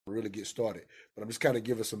really get started. But I'm just kind of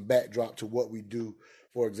giving some backdrop to what we do.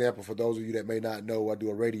 For example, for those of you that may not know, I do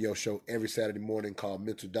a radio show every Saturday morning called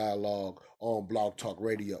Mental Dialogue on Blog Talk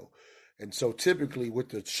Radio. And so typically with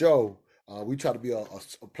the show, we try to be a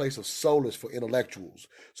place of solace for intellectuals.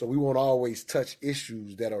 So we won't always touch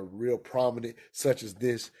issues that are real prominent, such as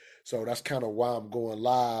this. So that's kind of why I'm going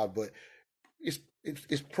live. But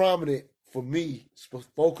it's prominent for me,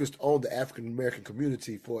 focused on the African American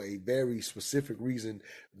community for a very specific reason,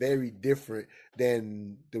 very different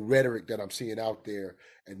than the rhetoric that I'm seeing out there.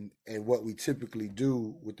 And what we typically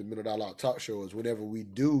do with the Mental Dialogue Talk Show is whenever we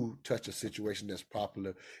do touch a situation that's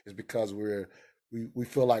popular, is because we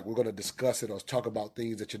feel like we're going to discuss it or talk about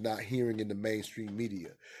things that you're not hearing in the mainstream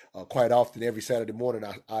media. Quite often, every Saturday morning,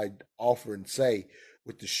 I offer and say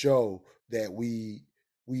with the show that we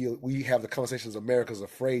have the conversations America's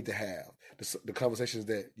afraid to have, the conversations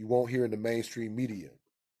that you won't hear in the mainstream media.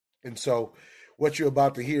 And so what you're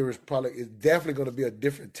about to hear is definitely going to be a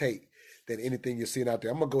different take than anything you're seeing out there.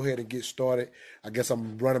 I'm going to go ahead and get started. I guess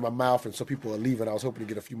I'm running my mouth and some people are leaving. I was hoping to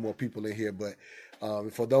get a few more people in here. But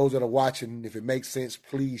for those that are watching, if it makes sense,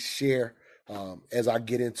 please share as I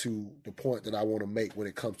get into the point that I want to make when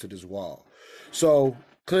it comes to this wall. So,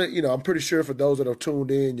 I'm pretty sure for those that are tuned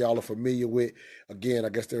in, y'all are familiar with, again, I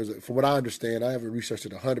guess from what I understand, I haven't researched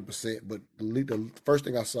it 100%, but the first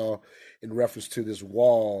thing I saw in reference to this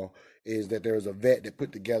wall is that there was a vet that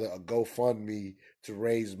put together a GoFundMe to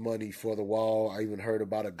raise money for the wall. I even heard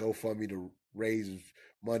about a GoFundMe to raise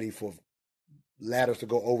money for ladders to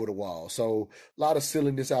go over the wall. So a lot of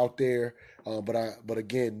silliness out there. But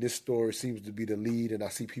again, this story seems to be the lead and I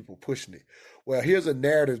see people pushing it. Well, here's a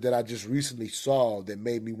narrative that I just recently saw that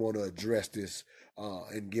made me want to address this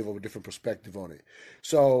and give a different perspective on it.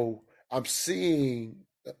 So I'm seeing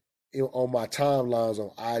on my timelines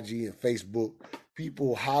on IG and Facebook,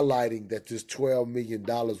 people highlighting that this $12 million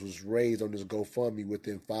was raised on this GoFundMe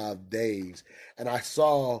within 5 days. And I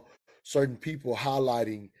saw certain people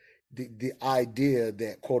highlighting the idea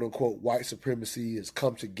that quote unquote white supremacy has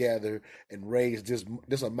come together and raised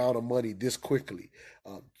this amount of money this quickly.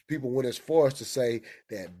 People went as far as to say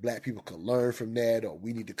that black people can learn from that, or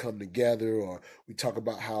we need to come together, or we talk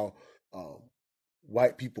about how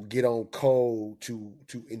white people get on code to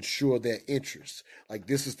ensure their interests. Like,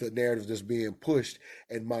 this is the narrative that's being pushed,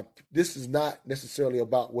 and this is not necessarily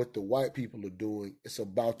about what the white people are doing. It's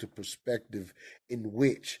about the perspective in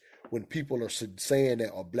which, when people are saying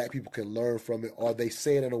that, or black people can learn from it, or they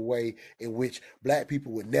say it in a way in which black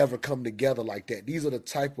people would never come together like that. These are the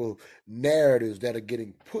type of narratives that are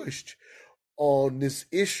getting pushed on this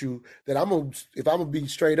issue that if I'm gonna be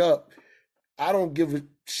straight up, I don't give a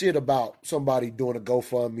shit about somebody doing a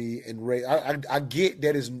GoFundMe and raise. I get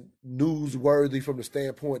that it's newsworthy from the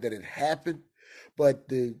standpoint that it happened, but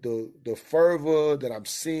the fervor that I'm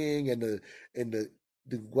seeing and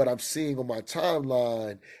what I'm seeing on my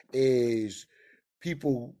timeline is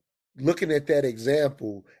people looking at that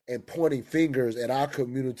example and pointing fingers at our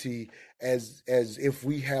community as if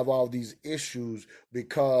we have all these issues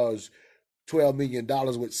because $12 million,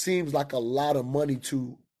 which seems like a lot of money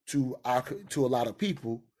to a lot of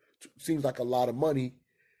people, seems like a lot of money,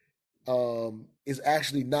 is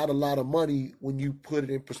actually not a lot of money when you put it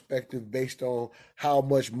in perspective based on how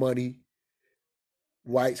much money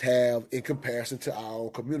whites have in comparison to our own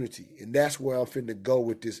community. And that's where I'm finna go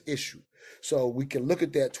with this issue. So we can look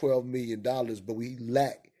at that $12 million, but we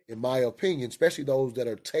lack, in my opinion, especially those that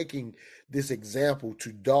are taking this example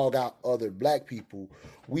to dog out other black people,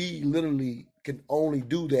 we literally can only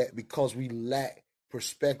do that because we lack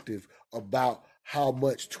perspective about how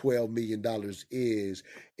much $12 million is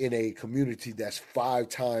in a community that's 5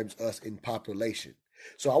 times us in population.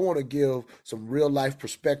 So I want to give some real life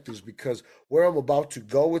perspectives, because where I'm about to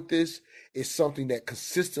go with this is something that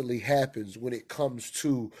consistently happens when it comes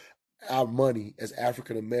to our money as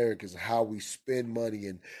African Americans, how we spend money,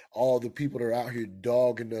 and all the people that are out here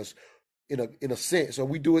dogging us in a sense. So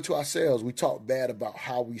we do it to ourselves. We talk bad about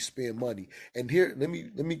how we spend money. And here, let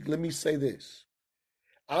me say this.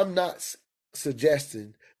 I'm not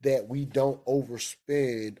suggesting that we don't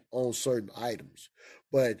overspend on certain items,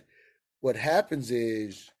 but what happens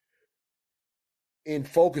is, in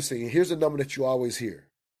focusing, and here's a number that you always hear,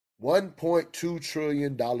 $1.2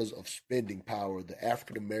 trillion of spending power the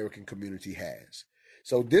African American community has.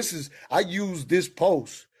 So I use this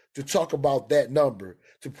post to talk about that number,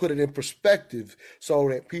 to put it in perspective so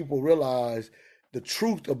that people realize the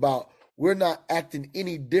truth about we're not acting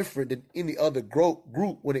any different than any other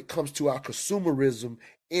group when it comes to our consumerism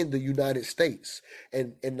in the United States.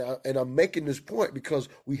 And I'm making this point because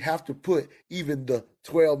we have to put even the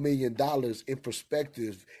 $12 million in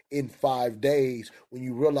perspective in 5 days when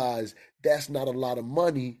you realize that's not a lot of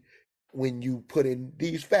money when you put in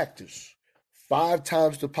these factors. 5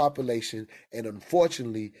 times the population, and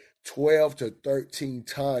unfortunately, 12 to 13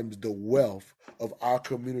 times the wealth of our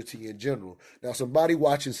community in general. Now, somebody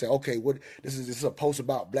watching say, okay, what this is a post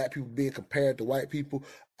about black people being compared to white people.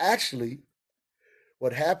 Actually,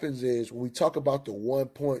 what happens is when we talk about the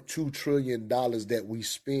 $1.2 trillion that we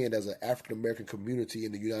spend as an African American community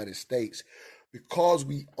in the United States, because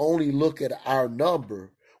we only look at our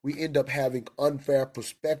number, we end up having unfair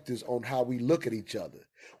perspectives on how we look at each other.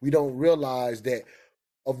 We don't realize that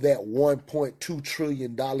of that $1.2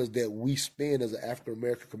 trillion that we spend as an African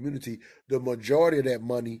American community, the majority of that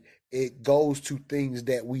money, it goes to things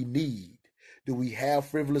that we need. Do we have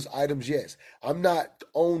frivolous items? Yes. I'm not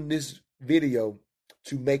on this video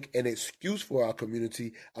to make an excuse for our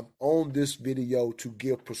community. I'm on this video to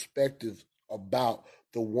give perspective about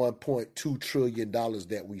the $1.2 trillion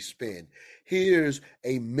that we spend. Here's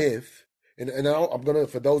a myth. And I'm going to,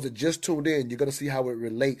 for those that just tuned in, you're going to see how it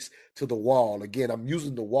relates to the wall. Again, I'm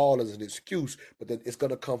using the wall as an excuse, but then it's going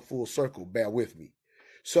to come full circle. Bear with me.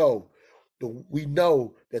 So we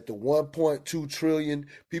know that the 1.2 trillion,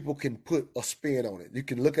 people can put a spin on it. You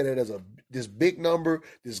can look at it as this big number,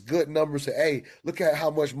 this good number, say, hey, look at how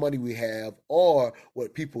much money we have. Or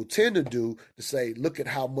what people tend to do to say, look at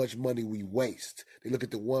how much money we waste. They look at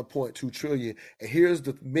the 1.2 trillion. And here's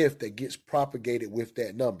the myth that gets propagated with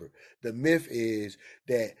that number. The myth is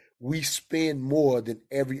that we spend more than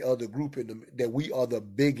every other group that we are the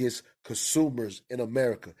biggest consumers in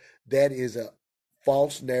America. That is a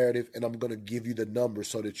false narrative, and I'm going to give you the numbers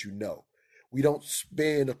so that you know. We don't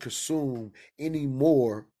spend or consume any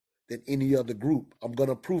more than any other group. I'm going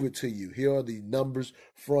to prove it to you. Here are the numbers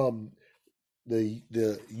from the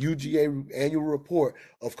UGA annual report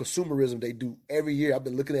of consumerism they do every year. I've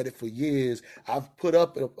been looking at it for years. I've put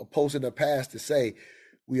up a post in the past to say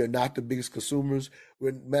we are not the biggest consumers.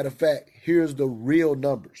 Matter of fact, here's the real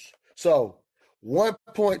numbers. So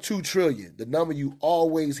 1.2 trillion, the number you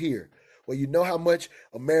always hear. Well, you know how much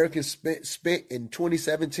Americans spent in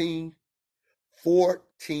 2017?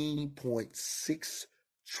 $14.6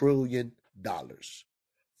 trillion.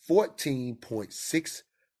 $14.6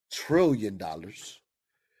 trillion.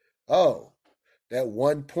 Oh, that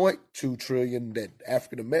 1.2 trillion that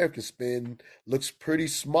African Americans spend looks pretty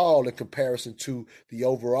small in comparison to the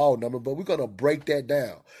overall number, but we're going to break that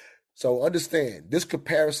down. So understand, this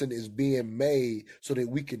comparison is being made so that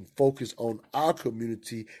we can focus on our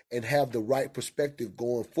community and have the right perspective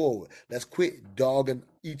going forward. Let's quit dogging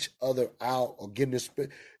each other out or getting this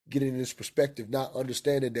perspective, not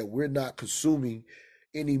understanding that we're not consuming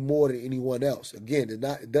any more than anyone else. Again,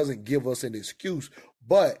 it doesn't give us an excuse,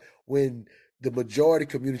 but when the majority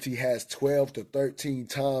community has 12 to 13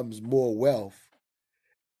 times more wealth,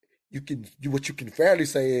 what you can fairly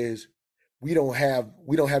say is, we don't have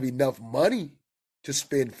enough money to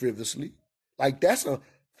spend frivolously. Like, that's a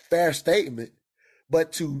fair statement.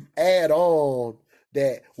 But to add on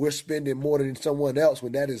that we're spending more than someone else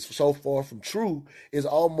when that is so far from true is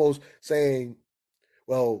almost saying,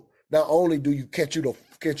 well, not only can't you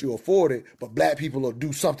afford it, but black people will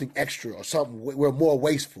do something extra or something. We're more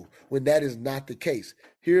wasteful when that is not the case.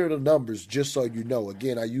 Here are the numbers, just so you know.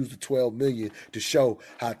 Again, I used the 12 million to show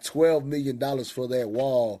how $12 million for that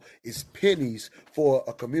wall is pennies for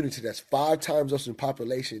a community that's 5 times us in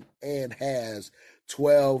population and has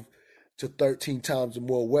 12 to 13 times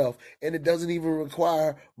more wealth. And it doesn't even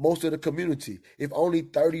require most of the community. If only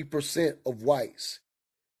 30% of whites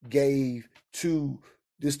gave to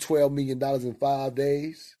this $12 million in 5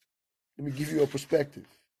 days, let me give you a perspective.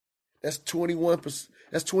 That's 21%.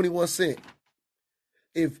 That's 21 cents.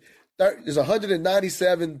 If there's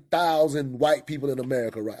 197,000 white people in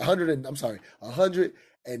America, right?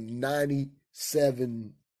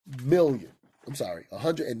 197 million.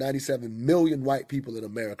 197 million white people in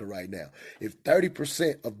America right now. If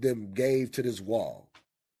 30% of them gave to this wall,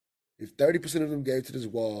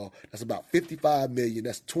 that's about 55 million.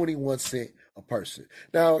 That's 21 cents a person.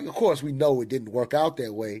 Now, of course, we know it didn't work out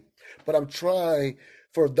that way, but I'm trying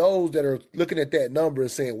for those that are looking at that number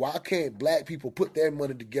and saying, why can't black people put their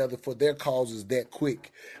money together for their causes that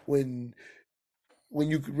quick? When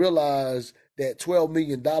you realize that $12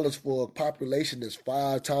 million for a population that's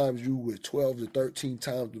 5 times you with 12 to 13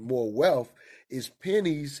 times more wealth is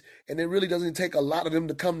pennies, and it really doesn't take a lot of them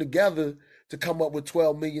to come together to come up with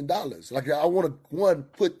 $12 million. Like, I want to, one,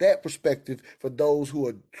 put that perspective for those who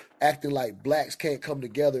are acting like blacks can't come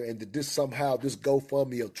together and that this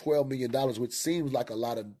GoFundMe of $12 million, which seems like a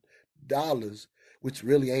lot of dollars, which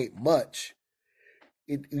really ain't much.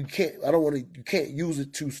 You can't use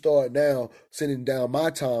it to start now sending down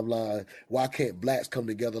my timeline. Why can't blacks come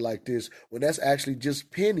together like this when that's actually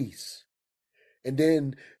just pennies? And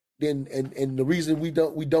then the reason we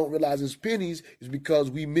don't realize it's pennies is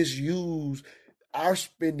because we misuse our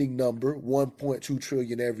spending number, 1.2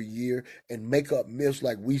 trillion every year, and make up myths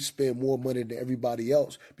like we spend more money than everybody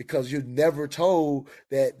else, because you're never told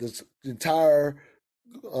that the entire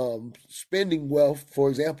spending wealth, for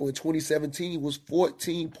example, in 2017 was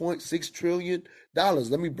 $14.6 trillion.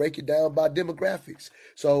 Let me break it down by demographics.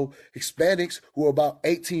 So Hispanics, who are about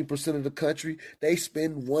 18% of the country, they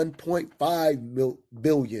spend 1.5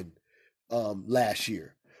 billion last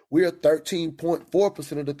year. We are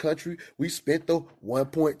 13.4% of the country. We spent the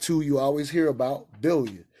 1.2 you always hear about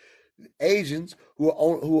billion. Asians, who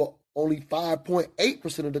are only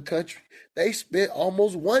 5.8% of the country, they spent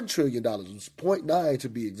almost $1 trillion. It's 0.9 to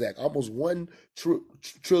be exact, almost $1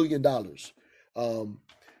 trillion.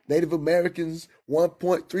 Native Americans,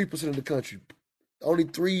 1.3% of the country, only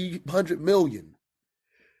 300 million.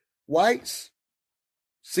 Whites,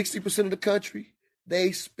 60% of the country,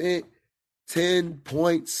 they spent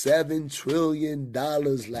 $10.7 trillion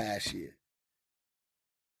last year.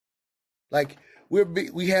 Like,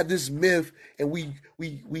 we have this myth, and we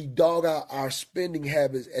dog out our spending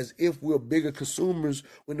habits as if we're bigger consumers,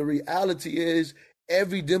 when the reality is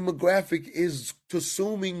every demographic is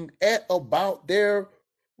consuming at about their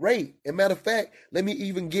rate. And matter of fact, let me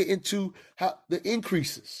even get into how the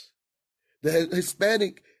increases. The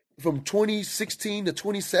Hispanic, from 2016 to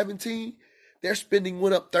 2017, their spending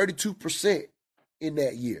went up 32% in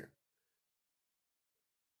that year.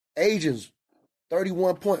 Asians,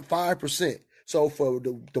 31.5%. So for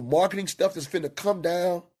the marketing stuff that's finna come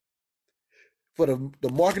down, for the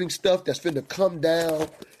marketing stuff that's finna come down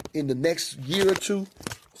in the next year or two,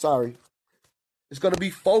 it's going to be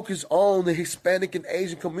focused on the Hispanic and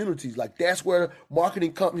Asian communities. Like, that's where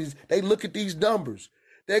marketing companies, they look at these numbers.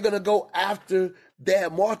 They're going to go after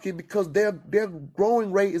that market because their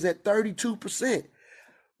growing rate is at 32%.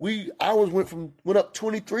 Ours went up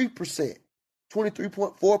 23%,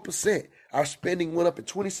 23.4%. Our spending went up in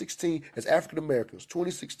 2016 as African Americans,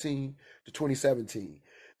 2016 to 2017.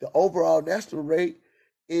 The overall national rate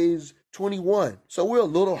is 21. So we're a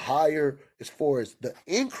little higher as far as the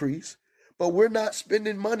increase, but we're not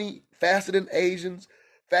spending money faster than Asians,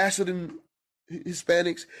 faster than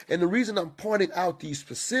Hispanics. And the reason I'm pointing out these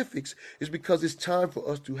specifics is because it's time for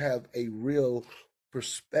us to have a real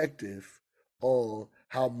perspective on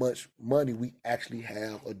how much money we actually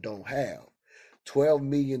have or don't have. $12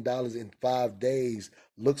 million in 5 days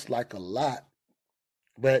looks like a lot.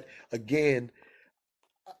 But again,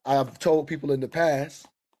 I've told people in the past.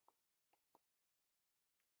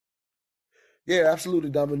 Yeah, absolutely,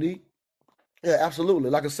 Dominique. Yeah, absolutely.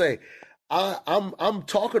 Like I say, I'm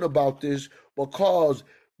talking about this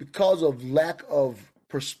because of lack of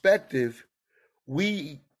perspective,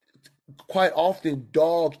 we quite often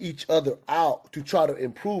dog each other out to try to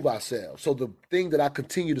improve ourselves. So the thing that I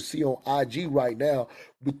continue to see on IG right now,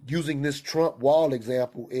 using this Trump wall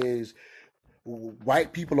example, is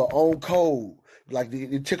white people are on code. Like,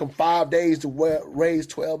 it took them 5 days to raise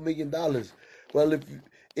 $12 million. Well,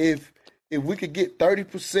 if we could get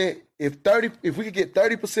 30%, if we could get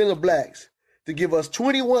 30% of blacks to give us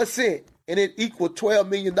 21 cents and it equaled $12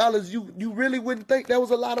 million, you really wouldn't think that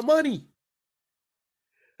was a lot of money.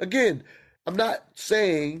 Again, I'm not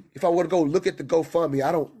saying if I were to go look at the GoFundMe,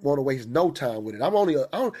 I don't want to waste no time with it. I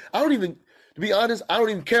don't even, to be honest, I don't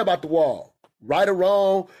even care about the wall. Right or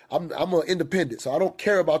wrong, I'm an independent, so I don't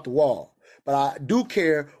care about the wall. But I do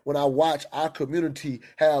care when I watch our community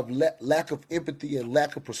have lack of empathy and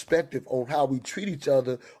lack of perspective on how we treat each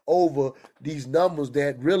other over these numbers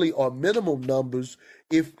that really are minimum numbers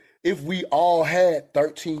if we all had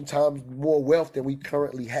 13 times more wealth than we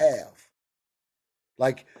currently have.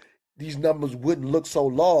 Like, these numbers wouldn't look so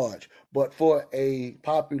large, but for a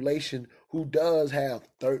population who does have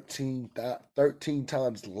 13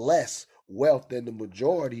 times less wealth than the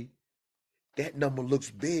majority, that number looks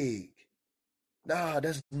big. Nah,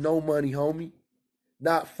 that's no money, homie.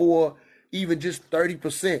 Not for even just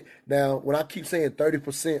 30%. Now, when I keep saying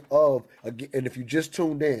 30% of, and if you just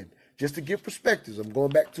tuned in, just to give perspectives, I'm going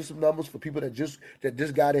back to some numbers for people that just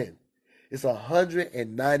got in. It's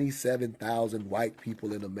 197,000 white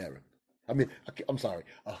people in America. I'm sorry,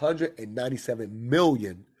 197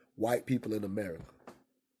 million white people in America.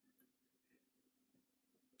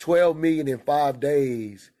 12 million in 5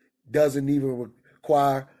 days doesn't even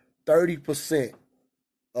require 30%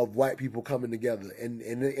 of white people coming together,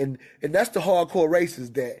 and that's the hardcore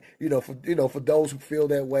racists that for those who feel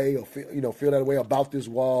that way or feel that way about this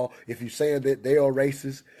wall. If you're saying that they are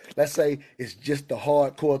racist, let's say it's just the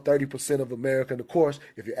hardcore 30% of America. And of course,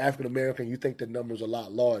 if you're African American, you think the number's a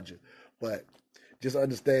lot larger, but just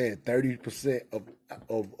understand 30%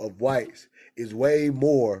 of whites is way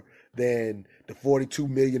more than the 42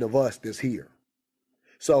 million of us that's here.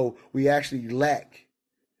 So we actually lack.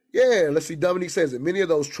 Yeah, let's see. Dominique says that many of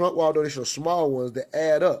those Trump wall donations are small ones that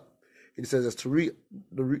add up. He says, as Tariq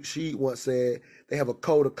Sheed once said, they have a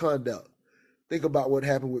code of conduct. Think about what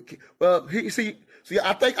happened with. Well, see,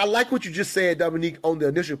 I think I like what you just said, Dominique, on the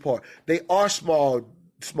initial part. They are small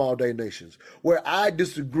donations. Where I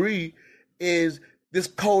disagree is this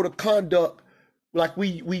code of conduct. Like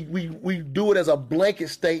we do it as a blanket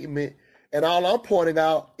statement, and all I'm pointing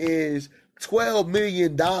out is $12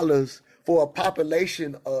 million for a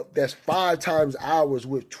population that's 5 times ours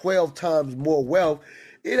with 12 times more wealth.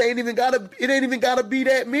 It ain't even gotta be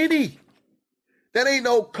that many. That ain't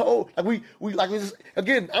no code.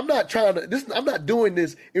 Again, I'm not doing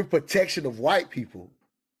this in protection of white people.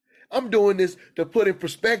 I'm doing this to put in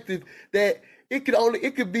perspective that it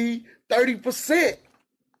could be 30%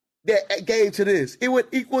 that gave to this. It would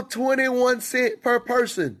equal 21 cents per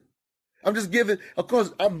person. I'm just giving, of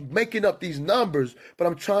course, I'm making up these numbers, but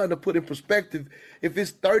I'm trying to put in perspective. If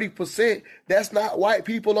it's 30%, that's not white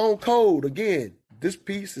people on code. Again, this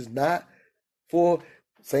piece is not for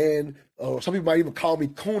saying, some people might even call me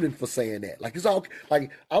cooning for saying that. Like, it's all,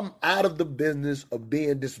 like, I'm out of the business of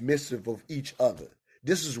being dismissive of each other.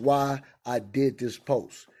 This is why I did this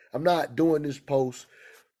post. I'm not doing this post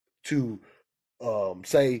to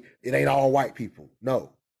say it ain't all white people.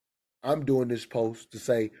 No, I'm doing this post to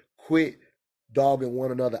say, quit dogging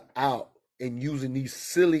one another out and using these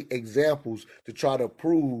silly examples to try to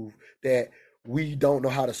prove that we don't know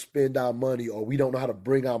how to spend our money or we don't know how to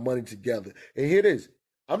bring our money together. And here it is.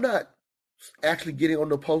 I'm not actually getting on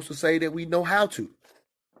the post to say that we know how to.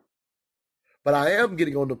 But I am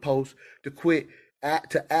getting on the post to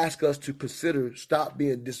ask us to stop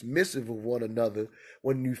being dismissive of one another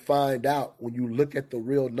when you look at the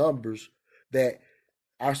real numbers, that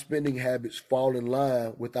our spending habits fall in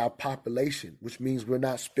line with our population, which means we're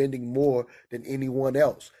not spending more than anyone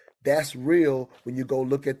else. That's real when you go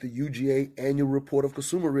look at the UGA annual report of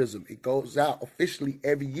consumerism. It goes out officially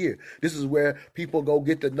every year. This is where people go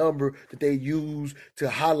get the number that they use to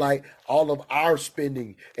highlight all of our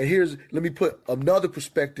spending. And let me put another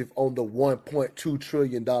perspective on the $1.2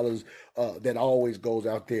 trillion that always goes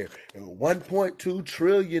out there. $1.2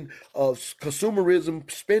 trillion of consumerism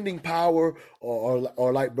spending power,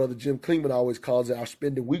 or like Brother Jim Kleeman always calls it, our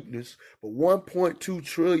spending weakness. But $1.2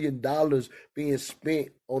 trillion being spent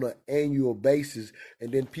on an annual basis,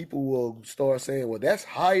 and then people will start saying, well, that's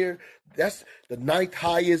higher. That's the 9th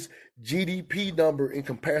highest GDP number in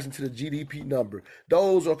comparison to the GDP number.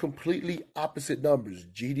 Those are completely opposite numbers.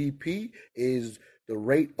 GDP is the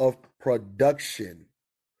rate of production.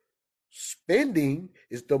 Spending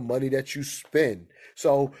is the money that you spend.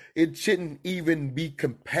 So it shouldn't even be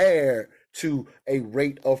compared to a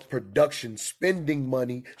rate of production. Spending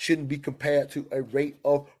money shouldn't be compared to a rate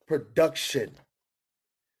of production.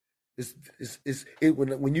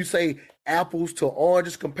 When you say apples to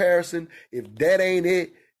oranges comparison, if that ain't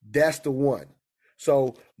it, that's the one.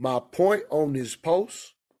 So my point on this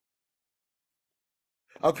post,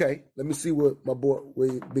 okay, let me see what my boy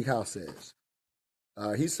Big House says.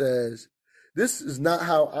 He says, this is not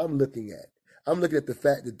how I'm looking at it. I'm looking at the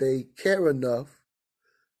fact that they care enough,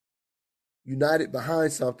 united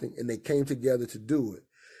behind something, and they came together to do it.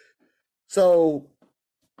 So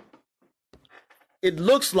it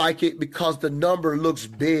looks like it because the number looks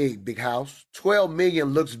big, Big House. 12 million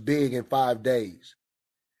looks big in 5 days.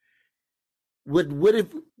 But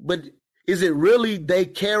is it really they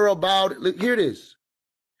care about it? Look, here it is.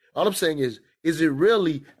 All I'm saying is it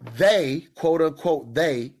really they, quote unquote,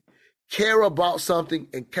 they care about something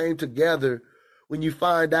and came together when you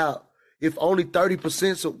find out if only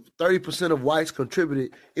 30% of whites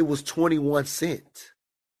contributed, it was 21 cents.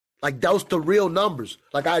 Like, those the real numbers.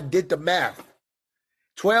 Like, I did the math.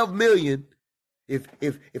 12 million, if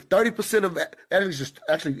 30% of that is just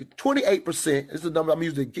actually 28%, is the number I'm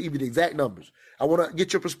using to give you the exact numbers. I want to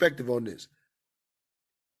get your perspective on this.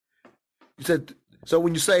 You said, so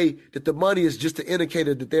when you say that the money is just an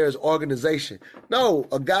indicator that there is organization. No,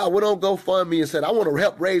 a guy went on GoFundMe and said, I want to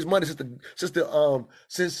help raise money since the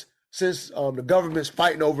government's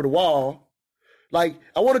fighting over the wall. Like,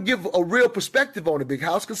 I want to give a real perspective on it, Big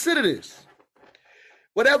House. Consider this.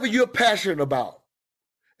 whatever you're passionate about,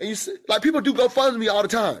 and you see, like people do GoFundMe all the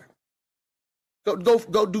time. Go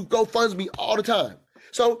do GoFundMe all the time.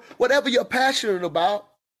 So whatever you're passionate about,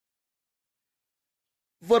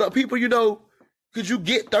 for the people could you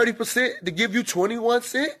get 30% to give you 21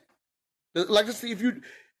 cents? Like, let's see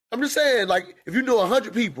I'm just saying, like, if you know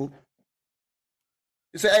 100 people,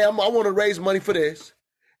 you say, hey, I want to raise money for this,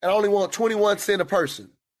 and I only want 21 cents a person.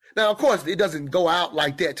 Now, of course, it doesn't go out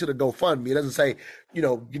like that to the GoFundMe. It doesn't say, you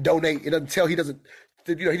donate. It doesn't tell, he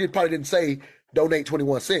probably didn't say donate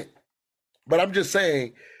 21 cents. But I'm just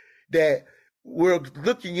saying that we're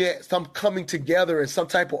looking at some coming together in some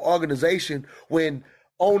type of organization when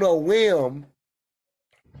on a whim,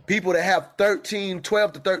 people that have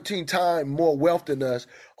 12 to 13 times more wealth than us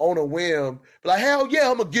on a whim, like, hell yeah,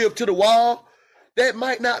 I'm going to give to the wall. That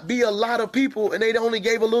might not be a lot of people, and they only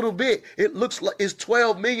gave a little bit. It looks like it's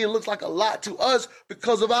 12 million, looks like a lot to us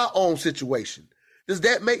because of our own situation. Does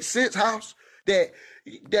that make sense, House? That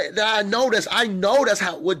I know that's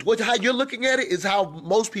how you're looking at it is how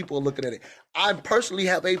most people are looking at it. I personally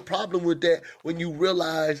have a problem with that when you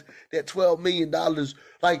realize that $12 million,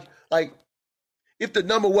 like if the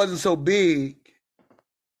number wasn't so big,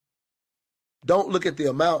 don't look at the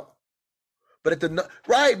amount, but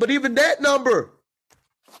but even that number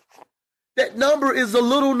is a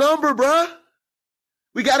little number, bruh.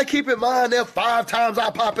 We got to keep in mind they're 5 times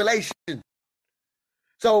our population.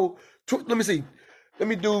 So let me see. Let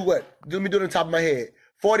me do it on the top of my head.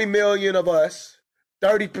 40 million of us,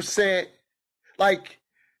 30%. Like,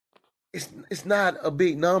 it's not a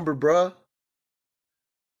big number, bruh.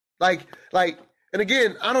 Like, and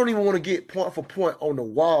again, I don't even want to get point for point on the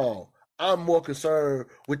wall. I'm more concerned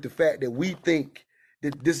with the fact that we think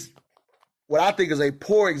that this, what I think is a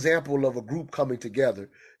poor example of a group coming together.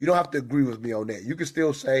 You don't have to agree with me on that. You can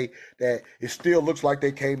still say that it still looks like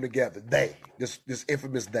they came together. This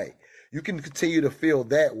infamous they. You can continue to feel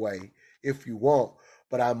that way if you want,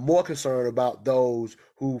 but I'm more concerned about those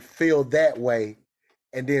who feel that way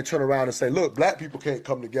and then turn around and say, look, black people can't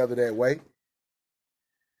come together that way.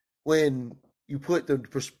 When you put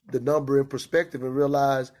the number in perspective and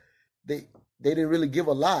realize they didn't really give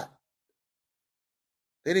a lot.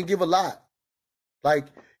 They didn't give a lot. Like,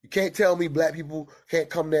 you can't tell me black people can't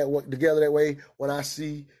come together that way when I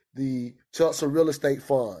see the Tulsa Real Estate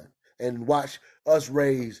Fund and watch us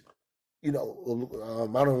raise, I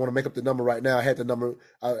don't want to make up the number right now. I had the number.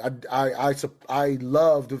 I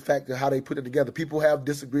love the fact that how they put it together. People have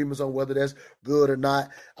disagreements on whether that's good or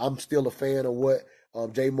not. I'm still a fan of what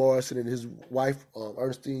Jay Morrison and his wife,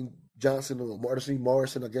 Ernestine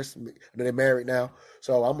Morrison, I guess they're married now.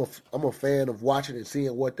 So I'm a fan of watching and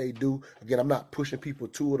seeing what they do. Again, I'm not pushing people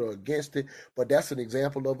to it or against it, but that's an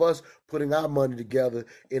example of us putting our money together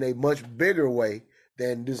in a much bigger way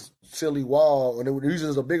than this silly wall. And the reason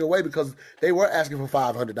it's a bigger way because they were asking for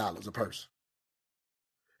 $500 a person.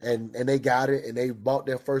 And they got it, and they bought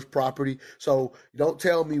their first property. So don't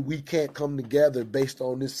tell me we can't come together based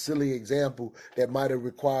on this silly example that might have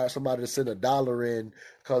required somebody to send $1 in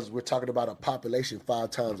because we're talking about a population 5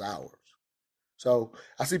 times ours. So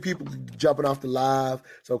I see people jumping off the live.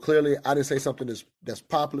 So clearly I didn't say something that's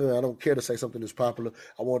popular. I don't care to say something that's popular.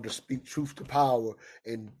 I wanted to speak truth to power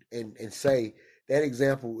and say that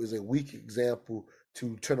example is a weak example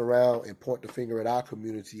to turn around and point the finger at our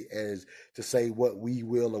community as to say what we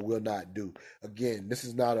will or will not do. Again, this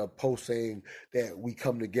is not a post saying that we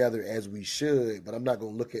come together as we should, but I'm not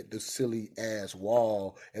going to look at this silly ass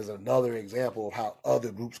wall as another example of how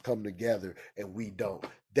other groups come together and we don't.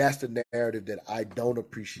 That's the narrative that I don't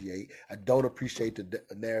appreciate. I don't appreciate the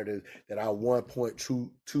narrative that our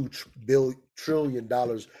 $1.2 trillion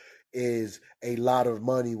is a lot of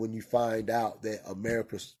money when you find out that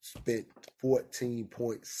America spent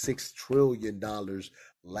 $14.6 trillion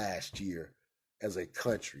last year as a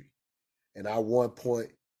country. And our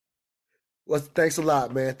thanks a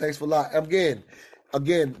lot, man. Thanks a lot. Again,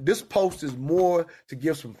 this post is more to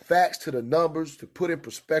give some facts to the numbers, to put in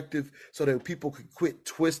perspective so that people can quit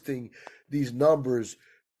twisting these numbers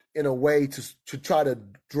in a way to try to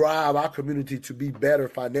drive our community to be better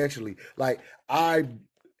financially. Like, I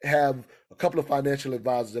have a couple of financial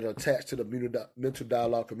advisors that are attached to the Mental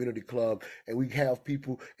Dialogue Community Club, and we have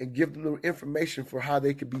people and give them the information for how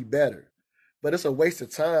they could be better. But it's a waste of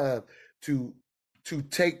time to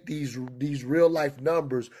take these real life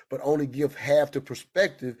numbers, but only give half the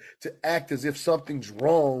perspective to act as if something's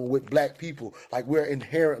wrong with black people, like we're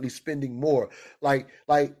inherently spending more. Like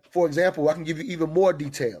for example, I can give you even more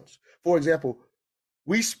details. For example,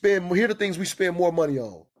 here are the things we spend more money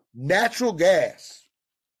on: natural gas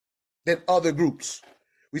than other groups.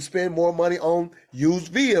 We spend more money on used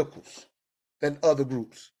vehicles than other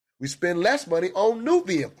groups. We spend less money on new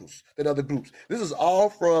vehicles than other groups. This is all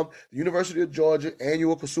from the University of Georgia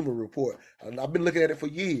Annual Consumer Report. And I've been looking at it for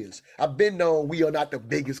years. I've been known we are not the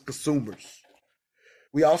biggest consumers.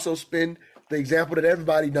 We also spend, the example that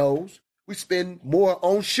everybody knows, we spend more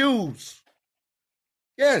on shoes.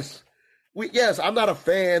 Yes. I'm not a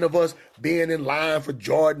fan of us being in line for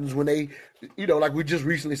Jordans when they, like we just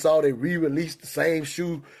recently saw they re-released the same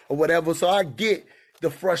shoe or whatever. So I get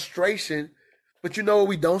the frustration, but you know what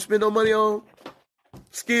we don't spend no money on?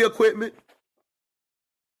 Ski equipment,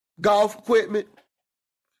 golf equipment.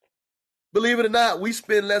 Believe it or not, we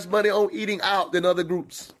spend less money on eating out than other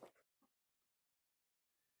groups.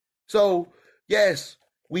 So, yes,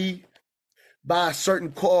 we buy certain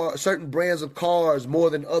brands of cars more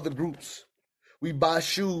than other groups. We buy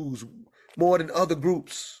shoes more than other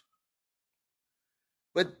groups.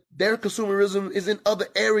 But their consumerism is in other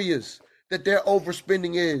areas that their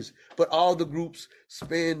overspending is. But all the groups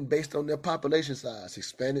spend based on their population size.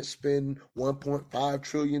 Hispanics spend 1.5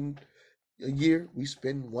 trillion a year. We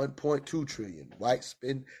spend 1.2 trillion. Whites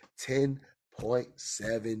spend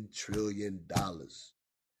 $10.7 trillion.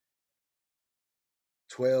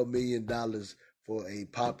 $12 million for a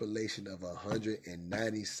population of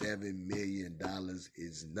 $197 million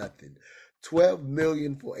is nothing. 12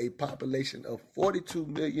 million for a population of 42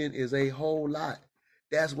 million is a whole lot.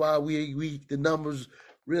 That's why we the numbers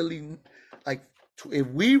really, like, if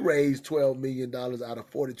we raise $12 million out of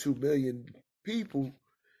 42 million people,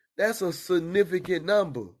 that's a significant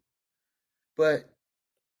number. But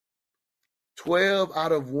 12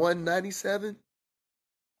 out of 197,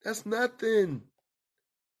 that's nothing.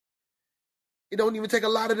 It don't even take a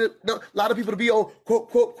lot of people to be on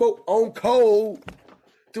quote on code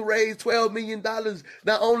to raise $12 million,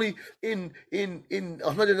 not only in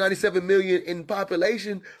 197 million in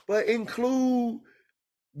population, but include,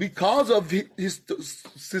 because of his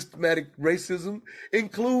systematic racism,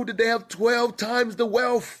 include that they have 12 times the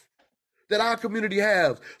wealth that our community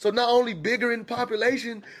has. So not only bigger in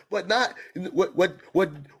population, but not what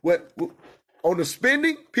on the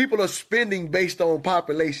spending, people are spending based on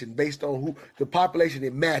population, based on who the population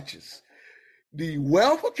it matches. The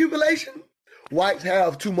wealth accumulation, whites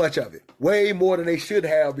have too much of it, way more than they should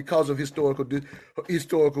have because of historical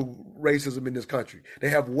racism in this country. They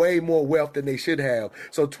have way more wealth than they should have.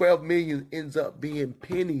 So 12 million ends up being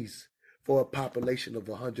pennies for a population of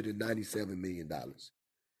 $197 million.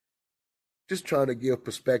 Just trying to give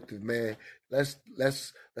perspective, man. Let's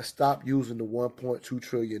stop using the 1.2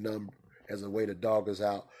 trillion number as a way to dog us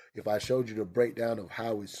out. If I showed you the breakdown of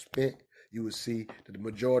how it's spent, you would see that the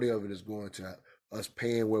majority of it is going to us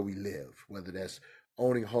paying where we live, whether that's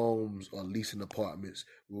owning homes or leasing apartments.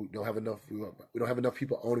 We don't have enough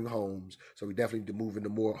people owning homes, so we definitely need to move into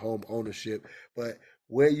more home ownership. But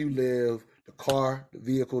where you live, the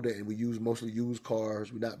vehicle that, and we use mostly used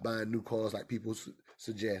cars. We're not buying new cars like people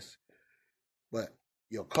suggest. But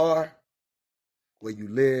your car, where you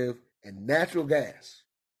live, and natural gas.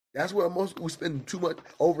 That's where we spend too much,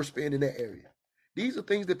 overspend in that area. These are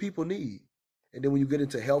things that people need. And then when you get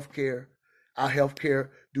into healthcare, our healthcare,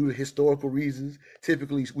 due to historical reasons,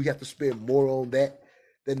 typically we have to spend more on that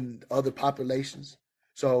than other populations.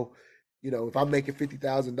 So, if I'm making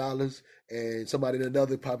 $50,000 and somebody in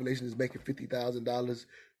another population is making $50,000,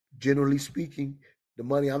 generally speaking, the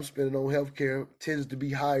money I'm spending on healthcare tends to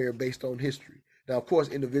be higher based on history. Now, of course,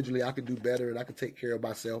 individually, I can do better and I can take care of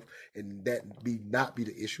myself, and that not be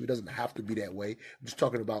the issue. It doesn't have to be that way. I'm just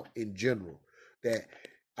talking about in general, that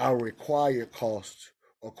our required costs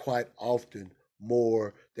are quite often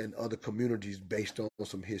more than other communities based on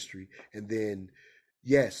some history. And then,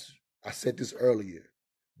 yes, I said this earlier,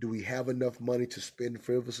 do we have enough money to spend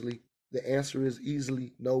frivolously? The answer is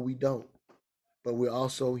easily no, we don't. But we're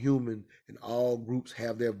also human, and all groups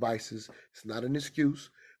have their vices. It's not an excuse,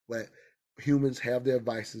 but humans have their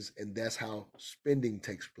vices, and that's how spending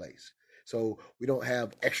takes place. So we don't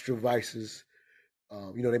have extra vices.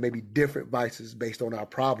 There may be different vices based on our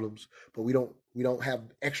problems, but we don't have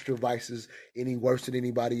extra vices any worse than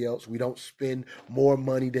anybody else. We don't spend more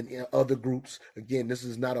money than in other groups. Again, this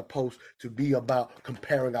is not a post to be about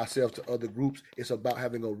comparing ourselves to other groups. It's about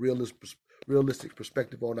having a realistic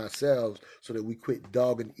perspective on ourselves so that we quit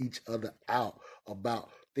dogging each other out about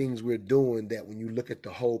things we're doing, that when you look at the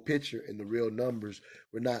whole picture and the real numbers,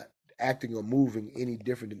 we're not acting or moving any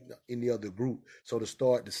different than any other group. So to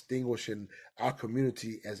start distinguishing our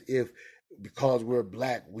community as if because we're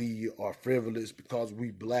black, we are frivolous. Because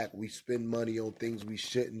we black, we spend money on things we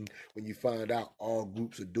shouldn't. When you find out all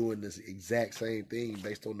groups are doing this exact same thing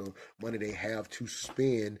based on the money they have to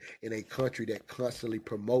spend in a country that constantly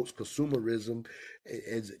promotes consumerism,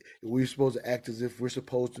 as we're supposed to act as if we're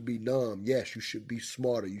supposed to be numb. Yes, you should be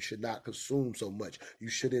smarter. You should not consume so much. You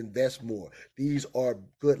should invest more. These are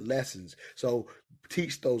good lessons. So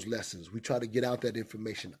teach those lessons. We try to get out that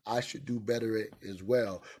information. I should do better at as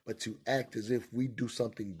well. But to act as if we do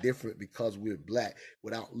something different because we're black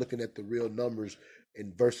without looking at the real numbers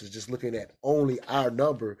and versus just looking at only our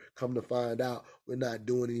number, come to find out we're not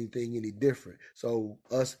doing anything any different. So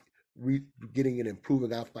us getting and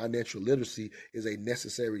improving our financial literacy is a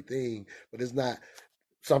necessary thing, but it's not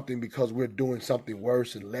something because we're doing something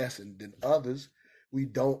worse and less than others. We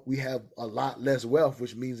have a lot less wealth,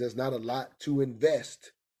 which means there's not a lot to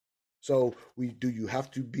invest. So you have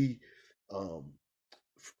to be um,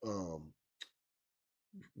 um,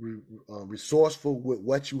 resourceful with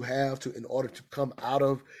what you have to in order to come out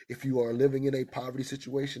of. If you are living in a poverty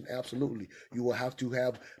situation, absolutely you will have to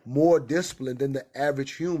have more discipline than the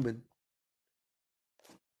average human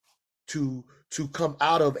to come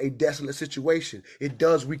out of a desolate situation. It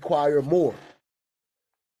does require more,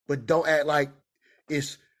 but don't act like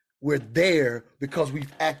it's we're there because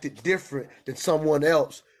we've acted different than someone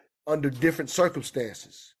else under different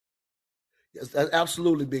circumstances. Yes,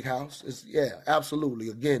 absolutely, Big House. Yeah, absolutely.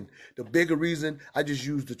 Again, the bigger reason I just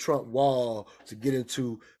used the Trump wall to get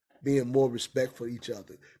into being more respectful for each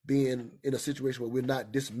other, being in a situation where we're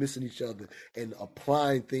not dismissing each other and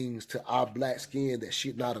applying things to our black skin that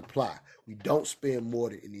should not apply. We don't spend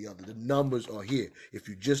more than any other. The numbers are here. If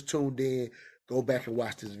you just tuned in, go back and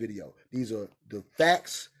watch this video. These are the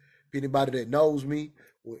facts. Anybody that knows me,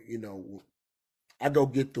 I go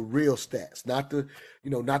get the real stats, not the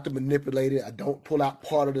manipulated. I don't pull out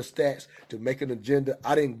part of the stats to make an agenda.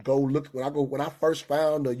 I didn't go look when I first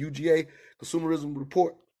found the UGA consumerism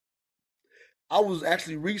report. I was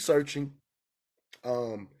actually researching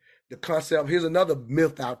the concept. Here's another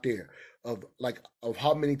myth out there of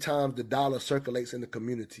how many times the dollar circulates in the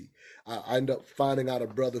community. I end up finding out a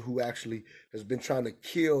brother who actually has been trying to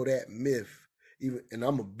kill that myth. And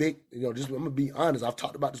I'm a big, I'm gonna be honest. I've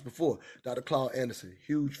talked about this before. Dr. Claude Anderson,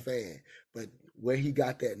 huge fan, but where he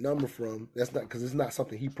got that number from, that's not because it's not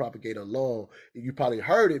something he propagated alone. You probably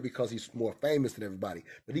heard it because he's more famous than everybody,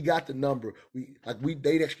 but he got the number.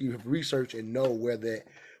 They actually have researched and know where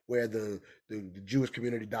the Jewish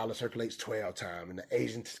community dollar circulates 12 times and the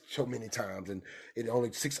Asian so many times, and it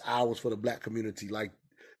only 6 hours for the black community. Like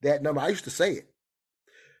that number, I used to say it,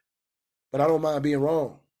 but I don't mind being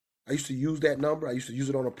wrong. I used to use that number. I used to use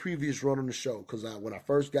it on a previous run on the show because when I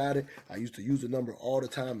first got it, I used to use the number all the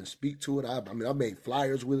time and speak to it. I made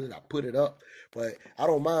flyers with it. I put it up, but I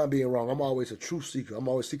don't mind being wrong. I'm always a truth seeker. I'm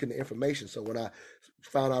always seeking the information. So when I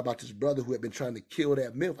found out about this brother who had been trying to kill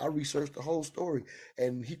that myth, I researched the whole story,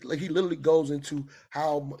 and he literally goes into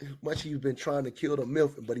how much he's been trying to kill the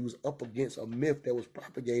myth, but he was up against a myth that was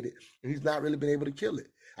propagated, and he's not really been able to kill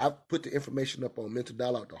it. I've put the information up on Mental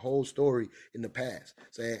Dialogue, the whole story in the past,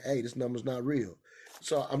 saying, hey, this number's not real.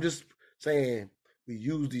 So I'm just saying we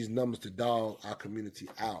use these numbers to dog our community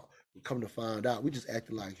out. We come to find out we just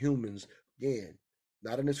acting like humans. Again,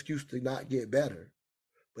 not an excuse to not get better,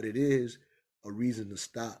 but it is a reason to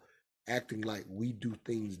stop acting like we do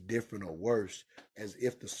things different or worse as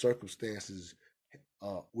if the circumstances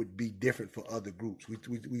would be different for other groups.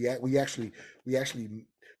 We actually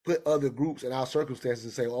put other groups in our circumstances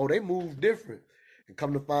and say, oh, they move different. And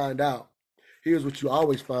come to find out, here's what you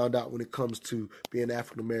always find out when it comes to being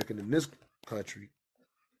African American in this country.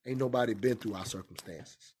 Ain't nobody been through our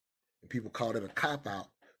circumstances. And people call it a cop-out,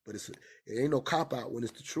 but it ain't no cop-out when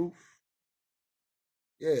it's the truth.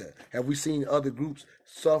 Yeah. Have we seen other groups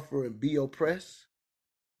suffer and be oppressed?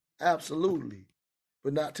 Absolutely.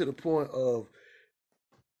 But not to the point of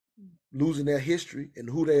losing their history and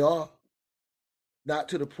who they are. Not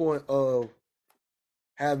to the point of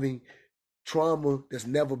having trauma that's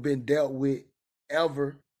never been dealt with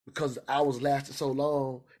ever because ours lasted so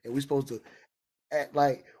long, and we're supposed to act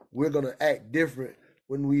like we're gonna act different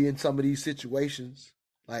when we in some of these situations.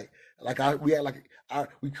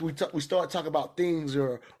 We start talking about things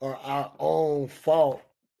or our own fault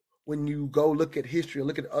when you go look at history and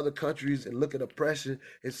look at other countries and look at oppression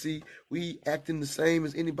and see we acting the same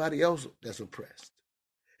as anybody else that's oppressed.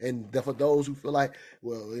 And for those who feel like,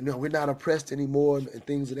 well, we're not oppressed anymore and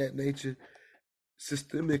things of that nature,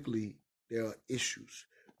 systemically, there are issues.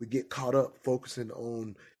 We get caught up focusing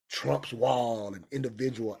on Trump's wall and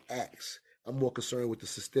individual acts. I'm more concerned with the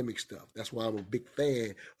systemic stuff. That's why I'm a big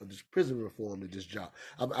fan of this prison reform that just dropped.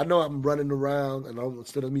 I know I'm running around, and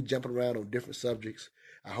instead of me jumping around on different subjects,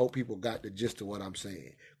 I hope people got the gist of what I'm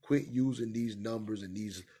saying. Quit using these numbers and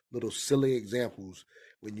these little silly examples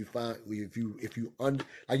when you find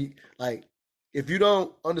if you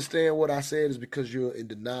don't understand what I said, is because you're in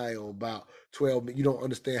denial about 12. You don't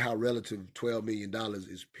understand how relative $12 million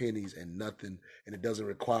is pennies and nothing, and it doesn't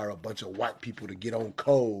require a bunch of white people to get on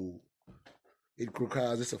code. It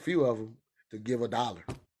requires just a few of them to give $1.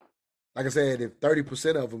 Like I said, if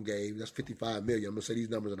 30% of them gave, that's 55 million. I'm gonna say these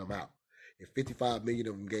numbers and I'm out. If 55 million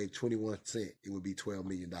of them gave 21 cents, it would be $12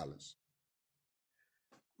 million.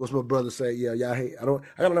 What's my brother say? Yeah, y'all hate. I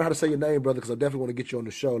gotta learn how to say your name, brother, because I definitely want to get you on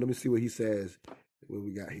the show. Let me see what he says. What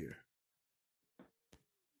we got here.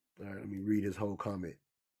 All right, let me read his whole comment.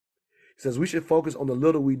 He says we should focus on the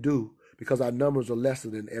little we do because our numbers are lesser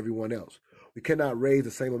than everyone else. We cannot raise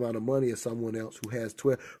the same amount of money as someone else who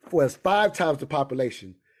has 5 times the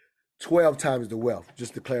population, 12 times the wealth.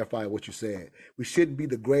 Just to clarify what you said, we shouldn't be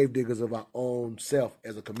the grave diggers of our own self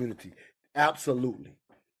as a community. Absolutely,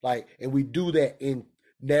 and we do that in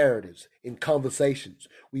narratives, in conversations.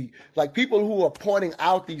 We people who are pointing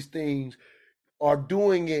out these things are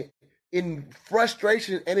doing it in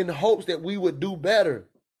frustration and in hopes that we would do better.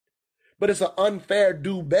 But it's an unfair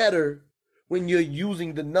do better when you're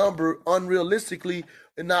using the number unrealistically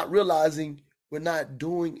and not realizing we're not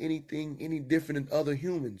doing anything any different than other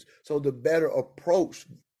humans. So the better approach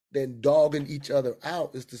than dogging each other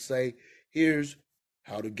out is to say, here's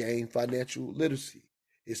how to gain financial literacy.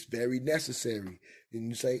 It's very necessary. And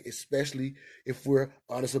you say, especially if we're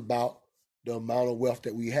honest about the amount of wealth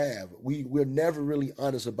that we have. We're never really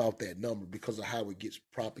honest about that number because of how it gets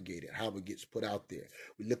propagated, how it gets put out there.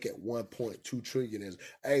 We look at 1.2 trillion as,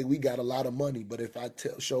 hey, we got a lot of money. But if I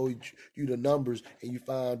show you the numbers and you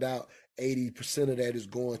find out 80% of that is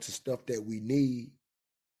going to stuff that we need,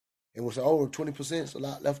 and we'll say, oh, 20% is a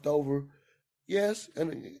lot left over. Yes,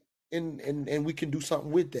 and we can do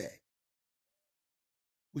something with that.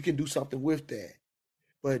 We can do something with that.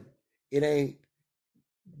 But it ain't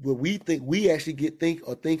what we think. We actually get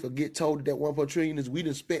told that 1 trillion is we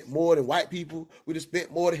done spent more than white people. We done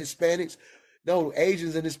spent more than Hispanics. No,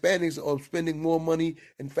 Asians and Hispanics are spending more money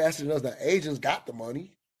and faster than us. Now, Asians got the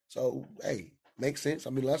money. So, hey, makes sense.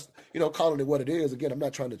 I mean, let's, calling it what it is. Again, I'm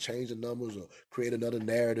not trying to change the numbers or create another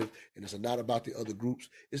narrative. And it's not about the other groups.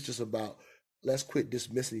 It's just about, let's quit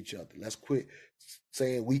dismissing each other. Let's quit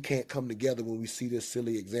saying we can't come together when we see this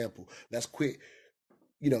silly example. Let's quit,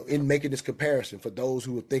 in making this comparison for those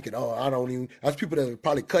who are thinking, oh, I don't even, there's people that would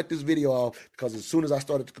probably cut this video off because as soon as I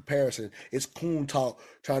started the comparison, it's coon talk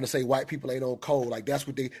trying to say white people ain't on code. Like that's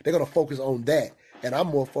what they're going to focus on that. And I'm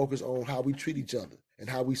more focused on how we treat each other and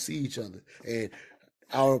how we see each other and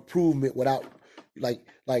our improvement without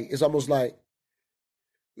it's almost like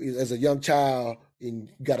as a young child and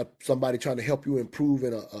you got somebody trying to help you improve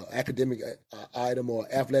in an academic item or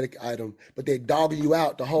athletic item, but they're dogging you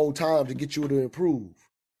out the whole time to get you to improve.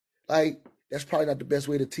 That's probably not the best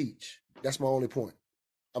way to teach. That's my only point.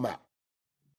 I'm out.